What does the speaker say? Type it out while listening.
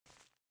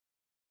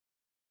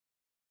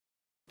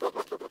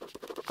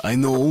I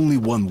know only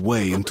one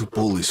way into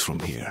Polis from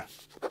here.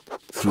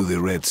 Through the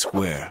Red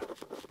Square.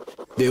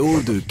 The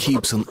Order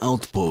keeps an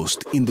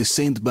outpost in the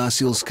St.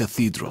 Basil's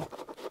Cathedral.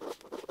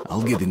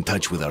 I'll get in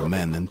touch with our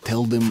men and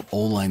tell them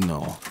all I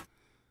know.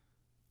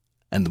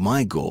 And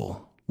my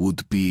goal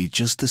would be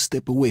just a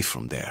step away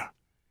from there.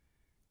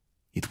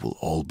 It will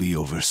all be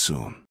over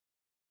soon.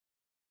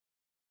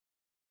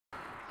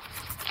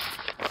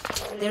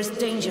 There's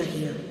danger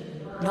here,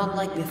 not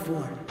like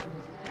before.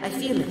 I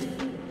feel it,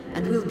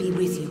 and we'll be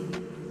with you.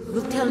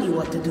 We'll tell you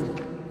what to do.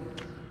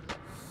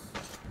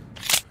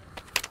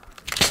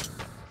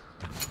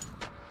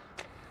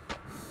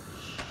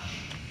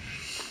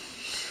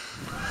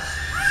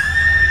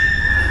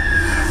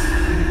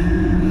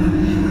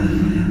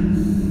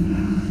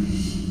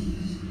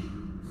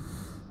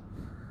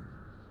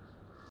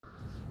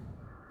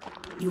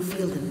 You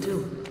feel them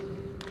too.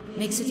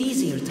 Makes it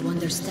easier to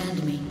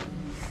understand me.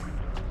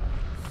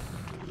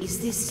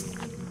 Is this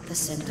the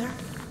center?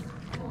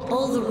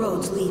 All the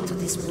roads lead to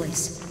this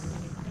place.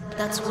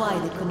 That's why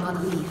they could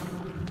not leave.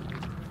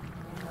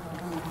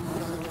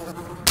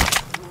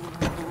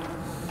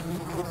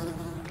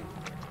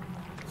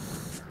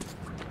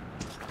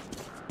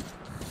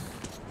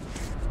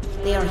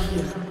 They are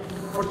here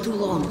for too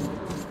long.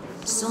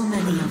 So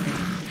many of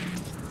them.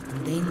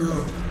 And they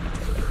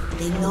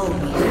know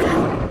we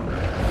fail.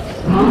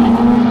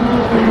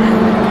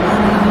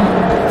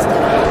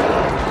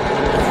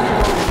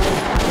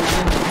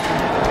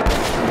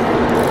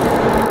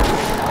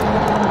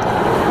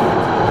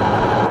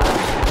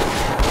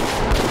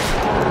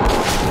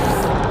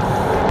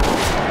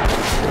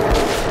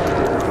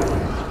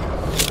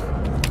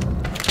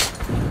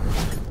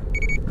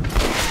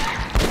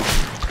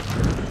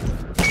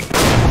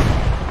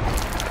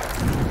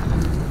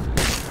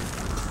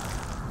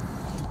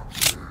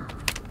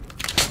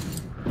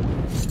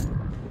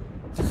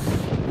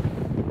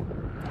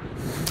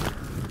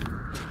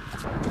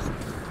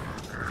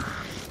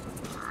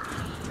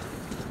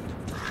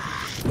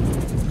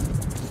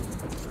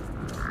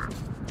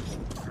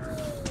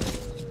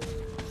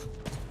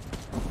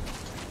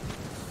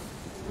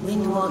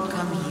 Wind won't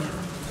come here.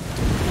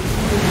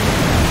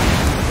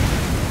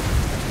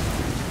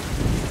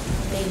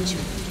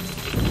 Danger.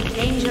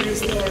 Danger is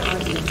there,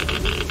 Artyom.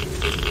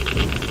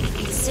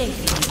 It's safe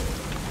here.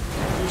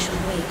 We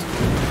should wait.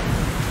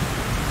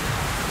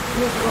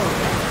 We'll go.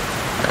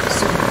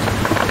 Soon.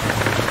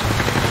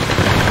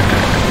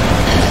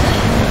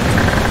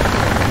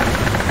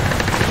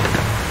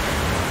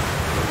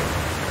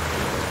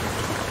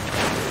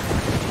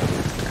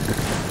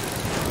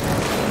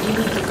 You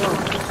need to go.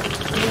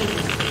 Maybe.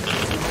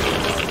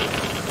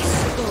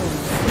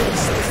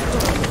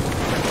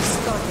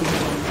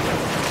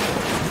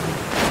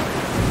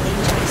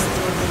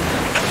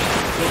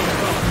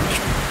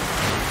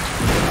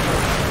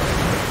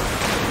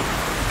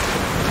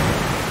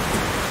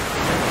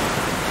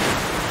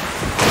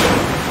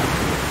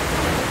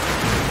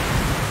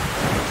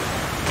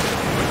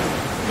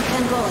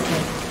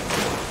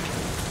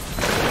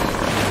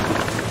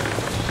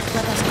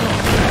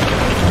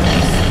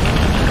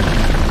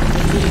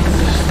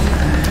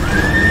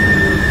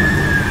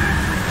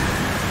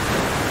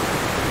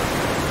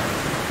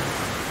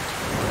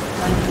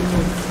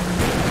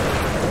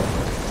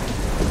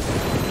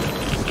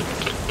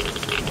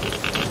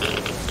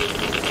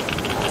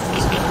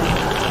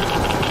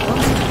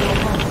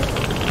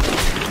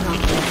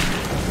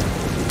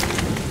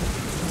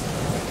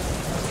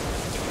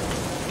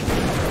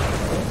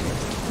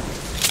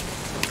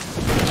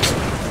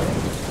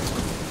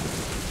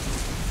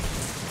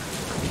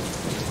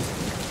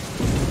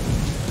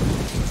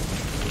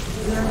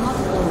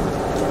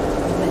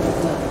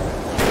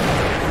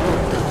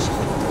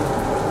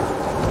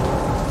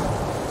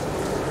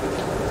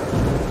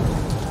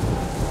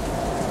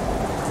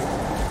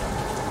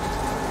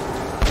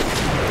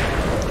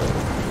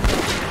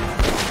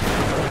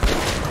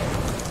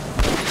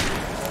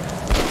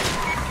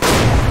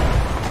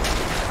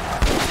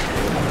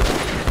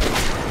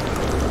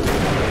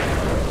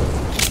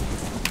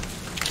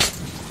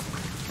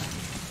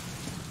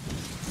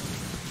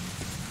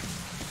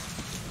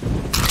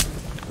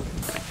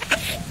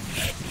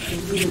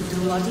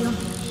 Artyom?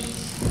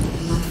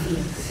 Do not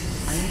fear.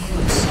 I am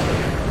close.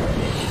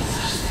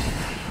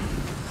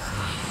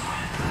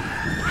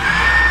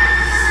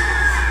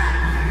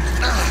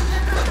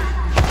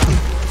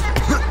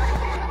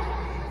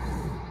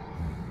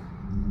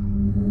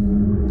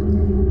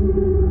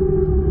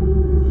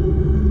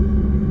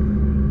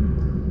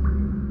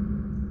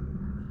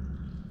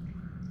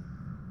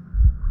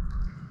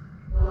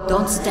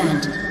 Don't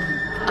stand.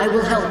 I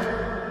will help.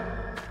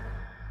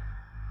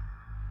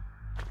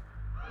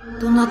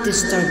 Do not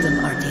disturb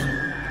them, Artyom.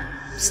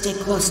 Stay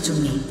close to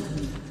me.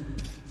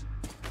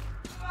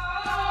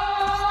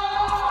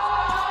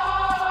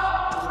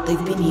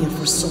 They've been here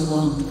for so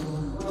long.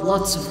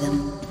 Lots of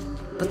them.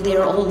 But they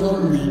are all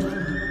lonely.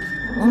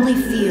 Only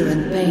fear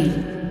and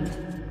pain.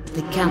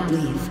 They can't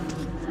leave.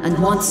 And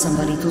want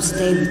somebody to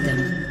stay with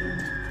them.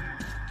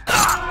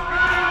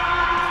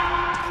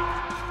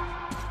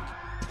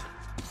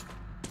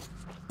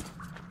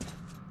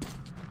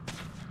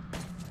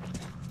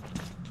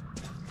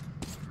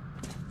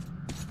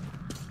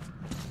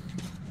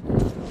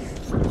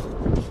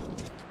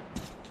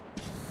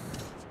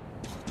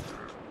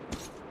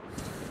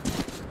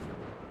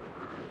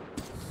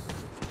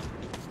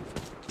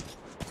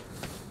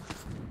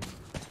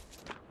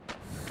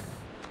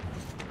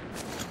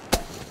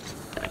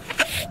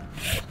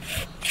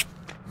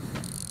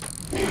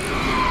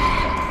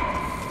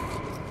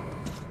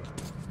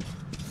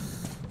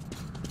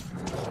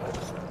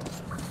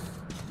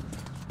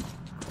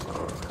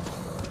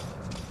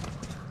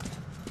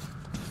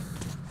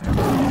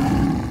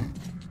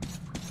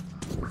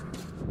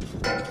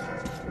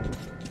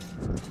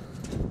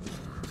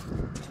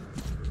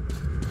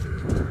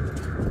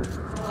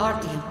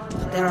 Artyom,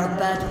 there are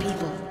bad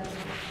people.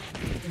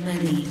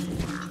 Many.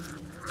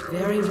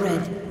 Very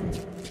red.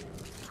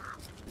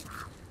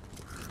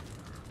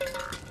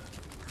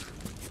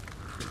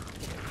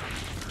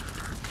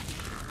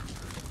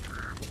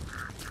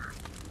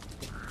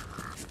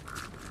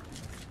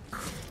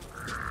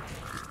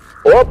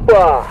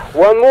 Oppa!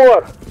 One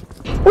more!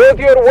 Put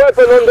your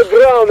weapon on the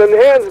ground and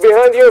hands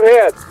behind your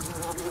head.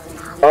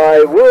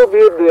 I will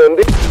be damned.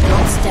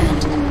 Don't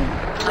stand.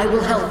 I will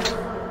help.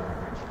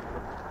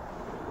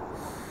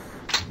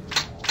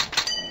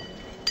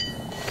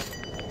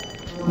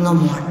 No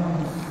more.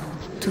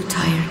 Too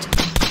tired.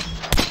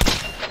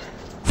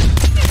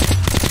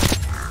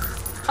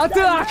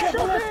 Attack!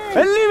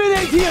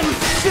 Eliminate him!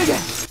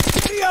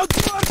 Carry out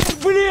the order,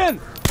 блин!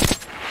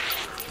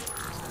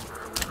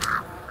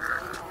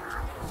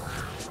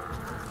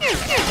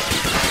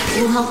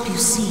 We'll help you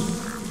see.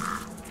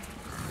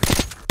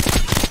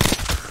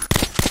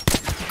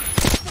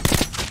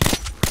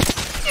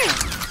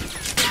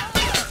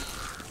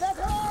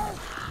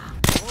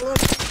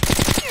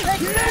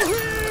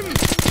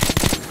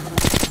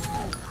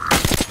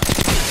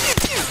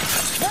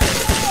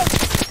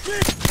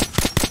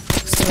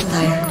 So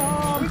tired.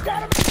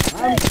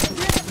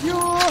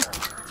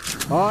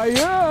 I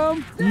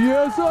am!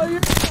 Yes, I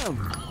am!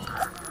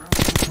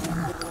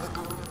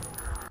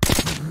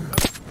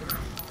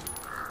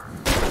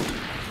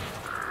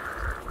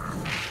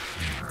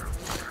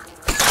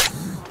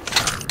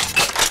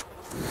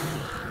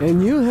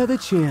 And you had a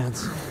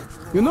chance.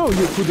 You know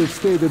you could have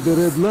stayed at the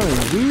red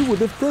line. We would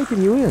have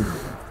taken you in.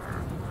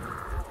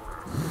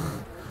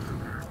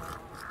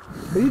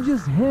 But you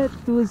just had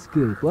to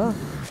escape, huh?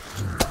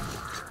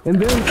 And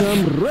then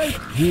come right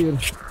here.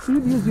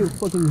 You'd use your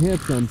fucking head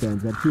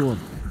sometimes, Artyom.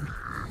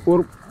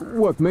 Or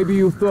what, maybe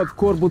you thought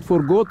Korbut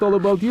forgot all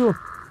about you?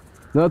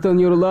 Not on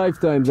your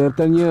lifetime,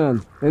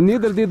 D'Artagnan. And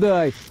neither did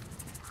I.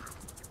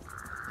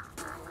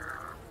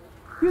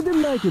 You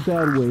didn't like it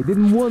our way,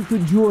 didn't want to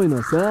join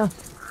us, huh?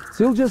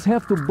 So you'll just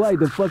have to buy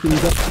the fucking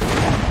gun.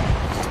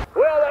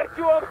 Well,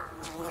 Artyom,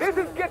 this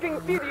is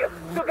getting tedious.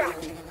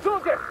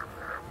 Soldiers,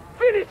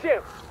 finish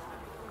him!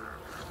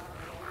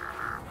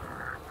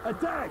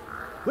 Attack!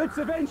 Let's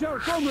avenge our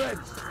comrades!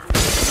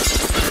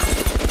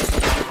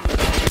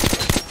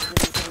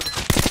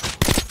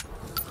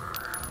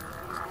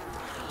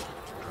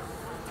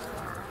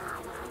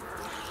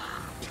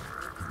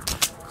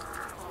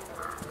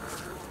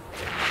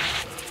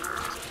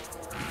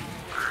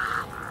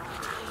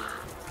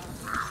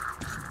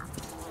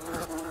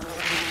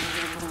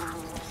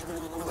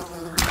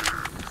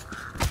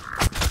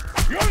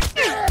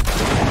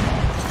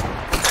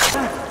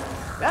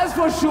 That's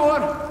for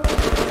sure!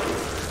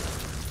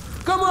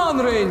 Come on,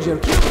 Ranger!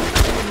 Keep it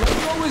like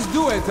you always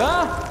do it,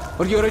 huh?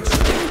 Or you're a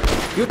chicken?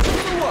 You're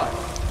chicken or what?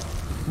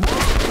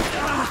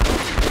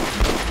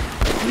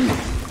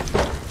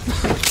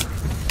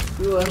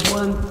 You are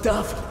one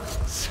tough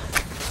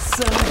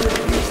son of a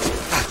bitch.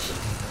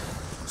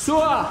 So,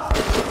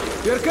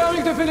 you're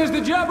coming to finish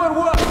the job or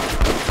what?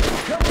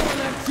 Come on,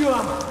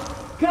 Artyom!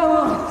 Come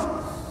on!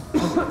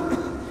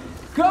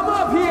 Come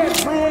up here,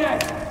 man!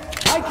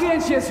 I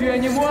can't chase you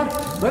anymore,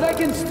 but I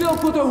can still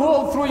put a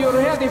hole through your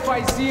head if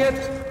I see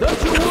it.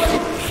 Don't you worry!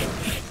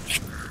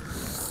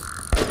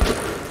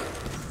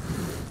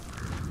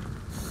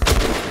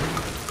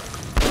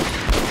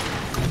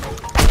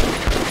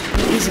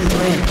 It isn't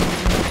red.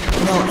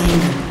 No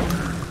anger.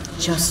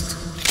 Just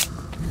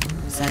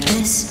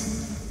sadness?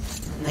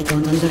 I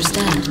don't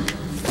understand.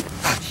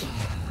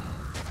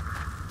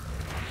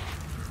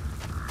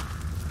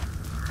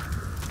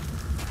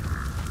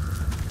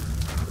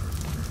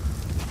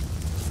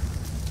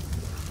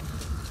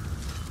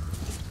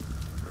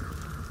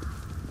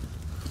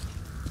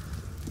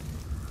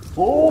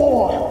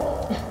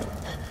 Oh,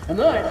 a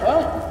knife,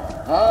 huh?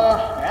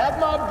 That's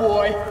my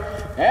boy.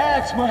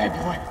 That's my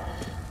boy.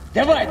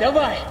 Давай,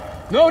 давай.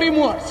 No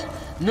remorse.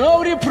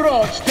 No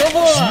reproach.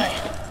 Давай.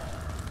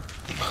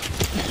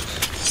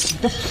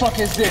 The fuck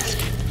is this?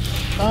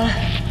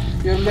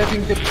 You're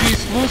letting the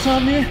beast loose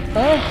on me,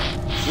 huh?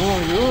 Oh,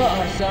 you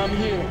are some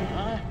hero,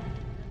 huh?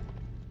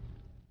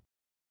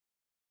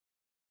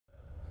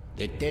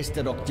 The test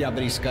at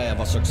Oktyabrskaya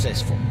was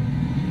successful.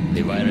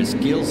 The virus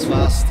kills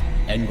fast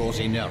and goes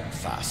inert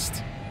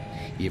fast.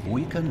 If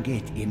we can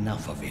get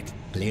enough of it,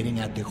 clearing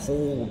out the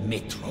whole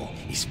metro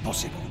is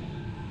possible.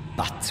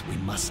 But we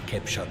must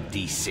capture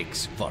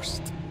D6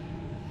 first.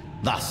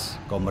 Thus,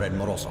 Comrade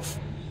Morozov,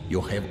 you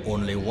have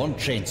only one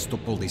chance to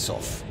pull this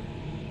off.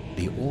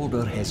 The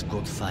Order has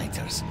good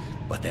fighters,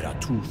 but there are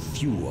too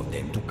few of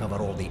them to cover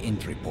all the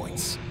entry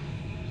points.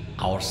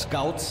 Our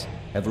scouts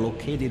have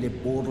located a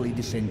poorly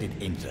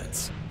defended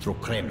entrance through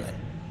Kremlin.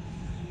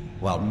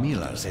 While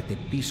Miller's at the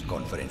peace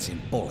conference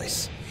in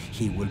Polis,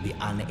 he will be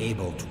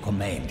unable to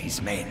command his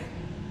men.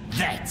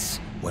 That's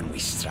when we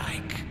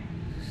strike.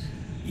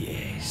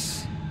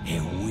 Yes,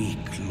 a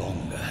week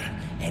longer,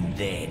 and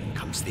then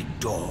comes the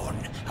dawn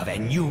of a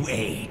new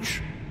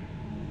age.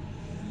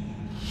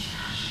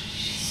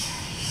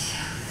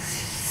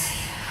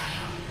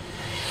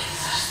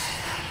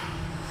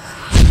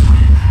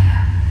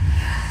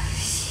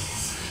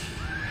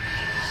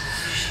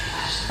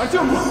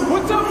 Artyom,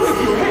 what's up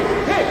with you?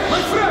 Hey,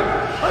 my friend!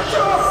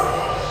 Artyom!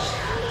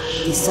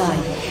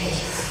 Decide.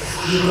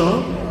 You go?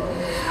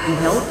 You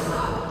help?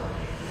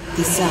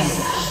 Decide.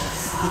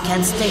 You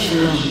can't stay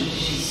too long.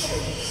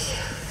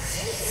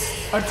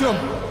 Artyom!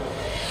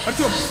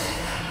 Artyom!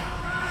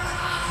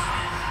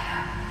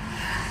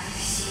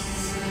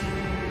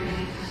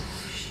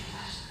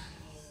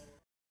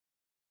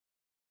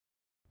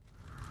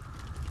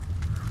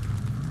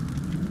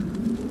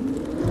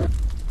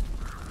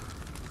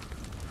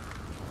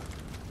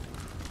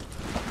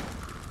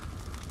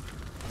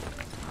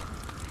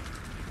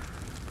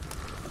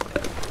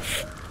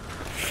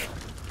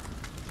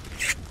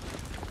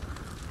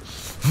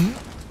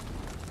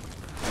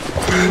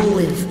 You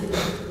live.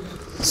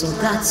 So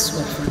that's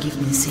what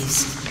forgiveness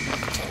is.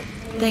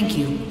 Thank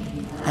you.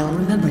 I'll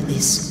remember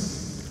this.